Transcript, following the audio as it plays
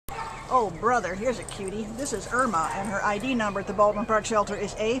Oh, brother, here's a cutie. This is Irma, and her ID number at the Baldwin Park Shelter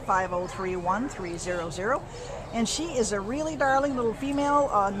is A5031300. And she is a really darling little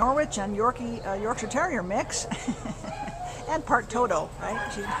female Norwich and Yorkshire Terrier mix. And part Toto,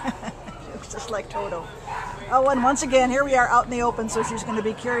 right? She looks just like Toto. Oh, and once again, here we are out in the open, so she's going to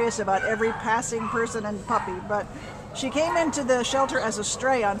be curious about every passing person and puppy. But she came into the shelter as a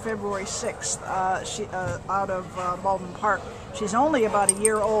stray on February 6th out of Baldwin Park. She's only about a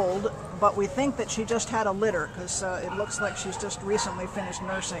year old, but we think that she just had a litter because it looks like she's just recently finished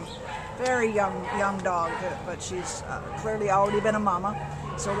nursing. Very young dog, but she's clearly already been a mama.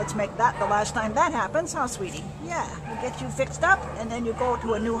 So let's make that the last time that happens, huh, sweetie? Yeah, we'll get you fixed up, and then you go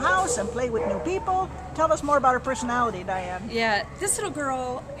to a new house and play with new people. Tell us more about her personality, Diane. Yeah, this little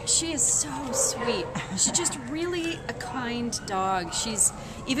girl, she is so sweet. She's just really a kind dog. She's,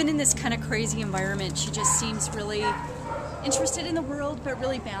 even in this kind of crazy environment, she just seems really interested in the world, but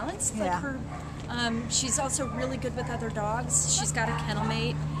really balanced. Yeah. Like her, she's also really good with other dogs. She's got a kennel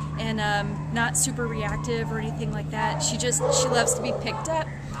mate, and not super reactive or anything like that. She loves to be picked up.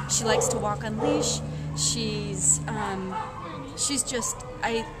 She likes to walk on leash. She's just,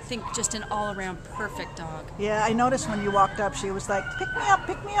 I think, just an all-around perfect dog. Yeah, I noticed when you walked up, she was like, pick me up,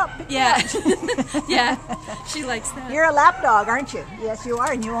 pick me up, pick me Yeah, up. yeah, she likes that. You're a lap dog, aren't you? Yes, you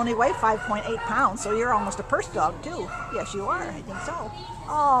are, and you only weigh 5.8 pounds, so you're almost a purse dog, too. Yes, you are, I think so.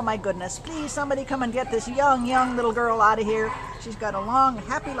 Oh, my goodness. Please, somebody come and get this young little girl out of here. She's got a long,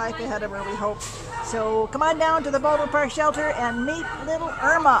 happy life ahead of her, we hope. So come on down to the Baldwin Park Shelter and meet little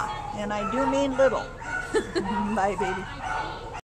Irma. And I do mean little. Bye, baby.